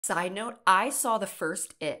Side note, I saw the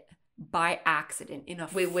first It by accident in a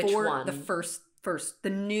Wait, which one? The first, the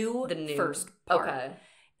new first part. Okay.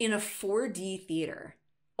 In a 4D theater.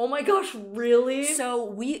 Oh my gosh, really?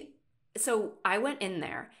 So I went in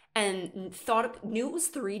there and knew it was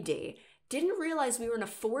 3D. Didn't realize we were in a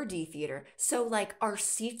 4D theater. So like our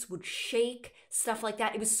seats would shake, stuff like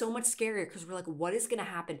that. It was so much scarier because we're like, what is gonna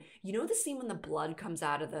happen? You know the scene when the blood comes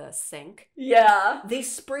out of the sink? Yeah. They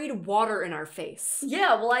sprayed water in our face.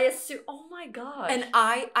 Yeah, well, I assume. Oh my gosh. And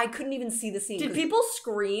I couldn't even see the scene. Did people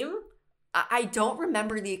scream? I don't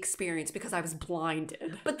remember the experience because I was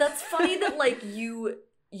blinded. But that's funny that like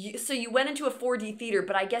so you went into a 4D theater,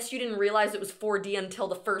 but I guess you didn't realize it was 4D until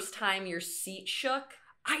the first time your seat shook.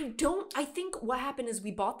 I think what happened is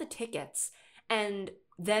we bought the tickets, and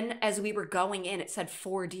then as we were going in, it said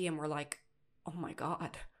 4D, and we're like, oh my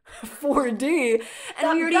God, 4D. And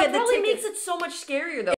That we already had the probably tickets. makes it so much scarier though.